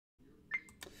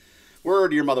Word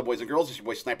to your mother, boys and girls. It's your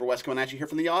boy Sniper Wes coming at you here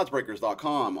from the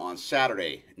oddsbreakers.com on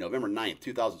Saturday, November 9th,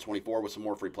 2024 with some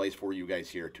more free plays for you guys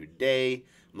here today.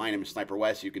 My name is Sniper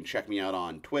Wes. You can check me out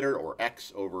on Twitter or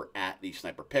X over at the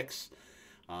Sniper Picks.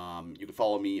 You can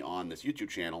follow me on this YouTube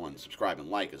channel and subscribe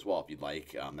and like as well if you'd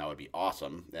like. That would be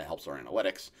awesome. That helps our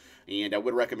analytics. And I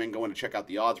would recommend going to check out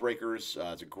the Odds Breakers.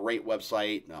 It's a great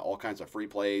website, all kinds of free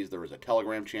plays. There is a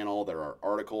Telegram channel. There are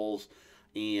articles.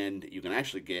 And you can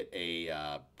actually get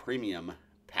a premium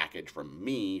package from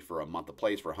me for a month of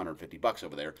plays for $150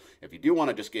 over there. If you do want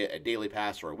to just get a daily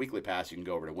pass or a weekly pass, you can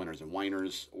go over to Winners and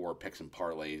Winers or Picks and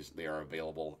Parlays. They are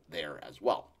available there as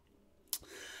well.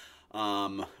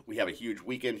 We have a huge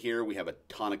weekend here. We have a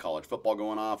ton of college football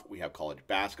going off. We have college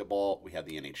basketball. We have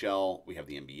the NHL. We have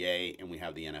the NBA. And we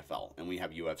have the NFL. And we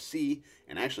have UFC.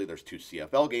 And actually, there's 2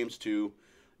 CFL games too.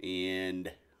 And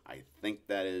I think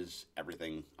that is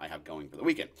everything I have going for the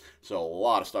weekend. So a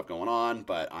lot of stuff going on,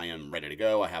 but I am ready to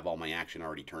go. I have all my action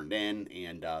already turned in,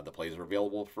 and the plays are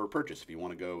available for purchase if you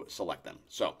want to go select them.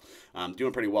 So I'm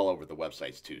doing pretty well over the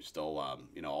websites too. Still,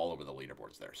 all over the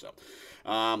leaderboards there. So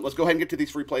let's go ahead and get to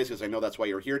these free plays because I know that's why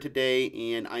you're here today,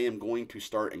 and I am going to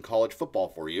start in college football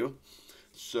for you.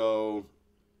 So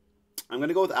I'm going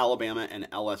to go with Alabama and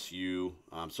LSU.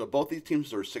 So both these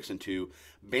teams are 6-2.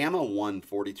 Bama won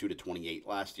 42-28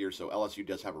 last year, so LSU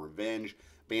does have a revenge.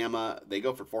 Bama, they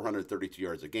go for 432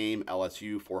 yards a game.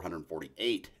 LSU,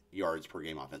 448 yards per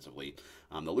game offensively.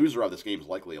 The loser of this game is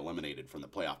likely eliminated from the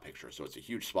playoff picture, so it's a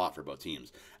huge spot for both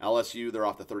teams. LSU, they're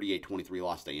off the 38-23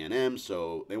 loss to A&M,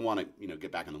 so they want to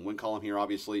get back in the win column here,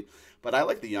 obviously. But I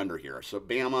like the under here. So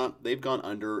Bama, they've gone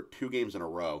under 2 games in a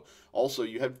row. Also,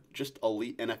 you have just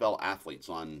elite NFL athletes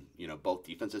on both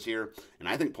defenses here, and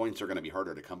I think points are going to be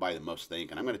harder to come by than most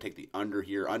think. And I'm going to take the under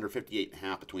here, under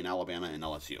 58.5 between Alabama and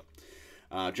LSU.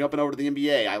 Jumping over to the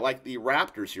NBA, I like the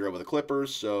Raptors here over the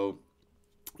Clippers. So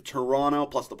Toronto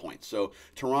plus the points. So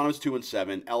Toronto's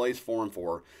 2-7, LA's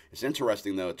 4-4. It's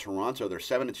interesting though. Toronto, they're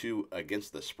 7-2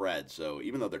 against the spread. So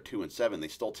even though they're 2-7, they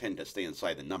still tend to stay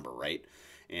inside the number, right?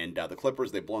 And the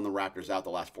Clippers, they've blown the Raptors out the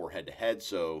last 4 head-to-head,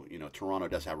 so, Toronto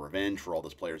does have revenge for all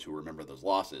those players who remember those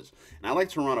losses. And I like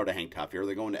Toronto to hang tough here.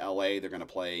 They're going to L.A., they're going to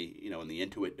play, in the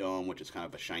Intuit Dome, which is kind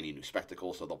of a shiny new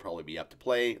spectacle, so they'll probably be up to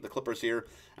play the Clippers here.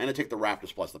 I'm going to take the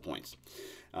Raptors plus the points.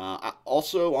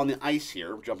 Also, on the ice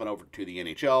here, jumping over to the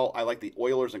NHL, I like the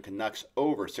Oilers and Canucks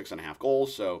over 6.5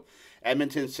 goals, so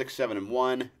Edmonton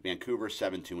 6-7-1, Vancouver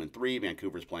 7-2-3.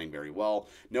 Vancouver's playing very well.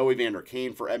 No Evander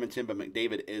Kane for Edmonton, but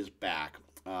McDavid is back.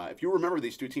 If you remember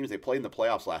these 2 teams, they played in the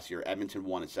playoffs last year. Edmonton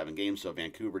won in 7 games, so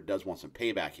Vancouver does want some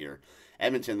payback here.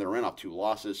 Edmonton, they're in off 2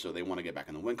 losses, so they want to get back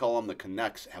in the win column. The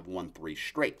Canucks have won 3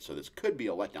 straight, so this could be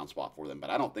a letdown spot for them,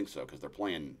 but I don't think so because they're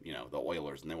playing, the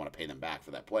Oilers, and they want to pay them back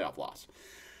for that playoff loss.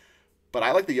 But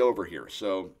I like the over here,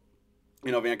 so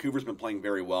Vancouver's been playing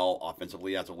very well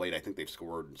offensively as of late. I think they've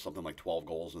scored something like 12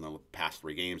 goals in the past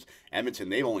 3 games. Edmonton,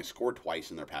 they've only scored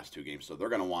twice in their past 2 games, so they're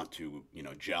going to want to,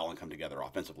 gel and come together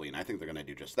offensively, and I think they're going to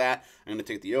do just that. I'm going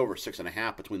to take the over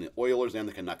 6.5 between the Oilers and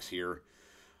the Canucks here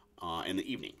in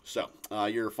the evening. So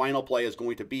your final play is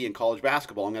going to be in college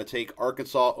basketball. I'm going to take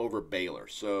Arkansas over Baylor.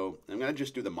 So I'm going to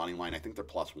just do the money line. I think they're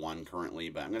 +1 currently,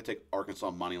 but I'm going to take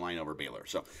Arkansas money line over Baylor.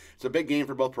 So it's a big game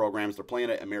for both programs. They're playing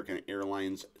at American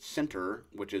Airlines Center,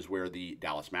 which is where the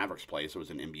Dallas Mavericks play. So it's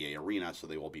an NBA arena, so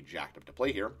they will be jacked up to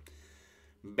play here.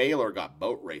 Baylor got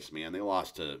boat raced, man. They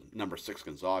lost to number 6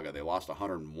 Gonzaga. They lost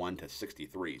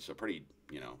 101-63, so pretty,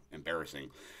 embarrassing.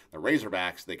 The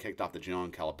Razorbacks, they kicked off the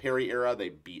John Calipari era. They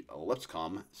beat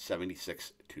Lipscomb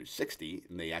 76-60,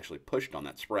 and they actually pushed on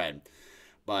that spread.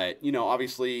 But,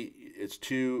 obviously, it's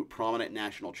 2 prominent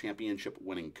national championship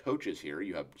winning coaches here.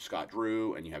 You have Scott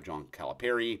Drew and you have John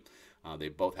Calipari. They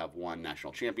both have won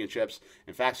national championships.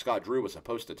 In fact, Scott Drew was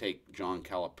supposed to take John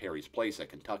Calipari's place at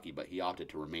Kentucky, but he opted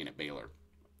to remain at Baylor.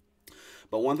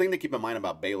 But one thing to keep in mind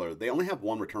about Baylor, they only have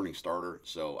 1 returning starter,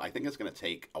 so I think it's going to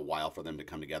take a while for them to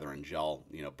come together and gel,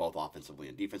 both offensively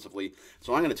and defensively.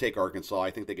 So I'm going to take Arkansas. I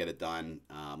think they get it done.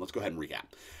 Let's go ahead and recap.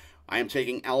 I am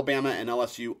taking Alabama and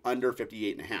LSU under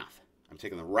 58.5. I'm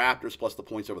taking the Raptors plus the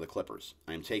points over the Clippers.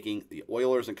 I am taking the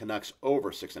Oilers and Canucks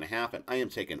over 6.5, and I am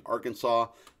taking Arkansas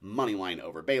money line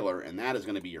over Baylor, and that is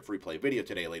going to be your free play video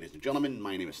today, ladies and gentlemen.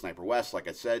 My name is Sniper Wes. Like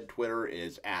I said, Twitter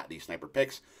is at the Sniper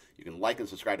Picks. You can like and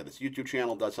subscribe to this YouTube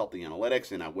channel. It does help the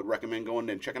analytics, and I would recommend going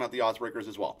and checking out the odds breakers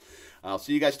as well. I'll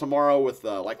see you guys tomorrow with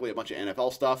likely a bunch of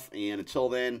NFL stuff, and until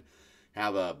then,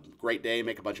 have a great day,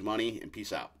 make a bunch of money, and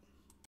peace out.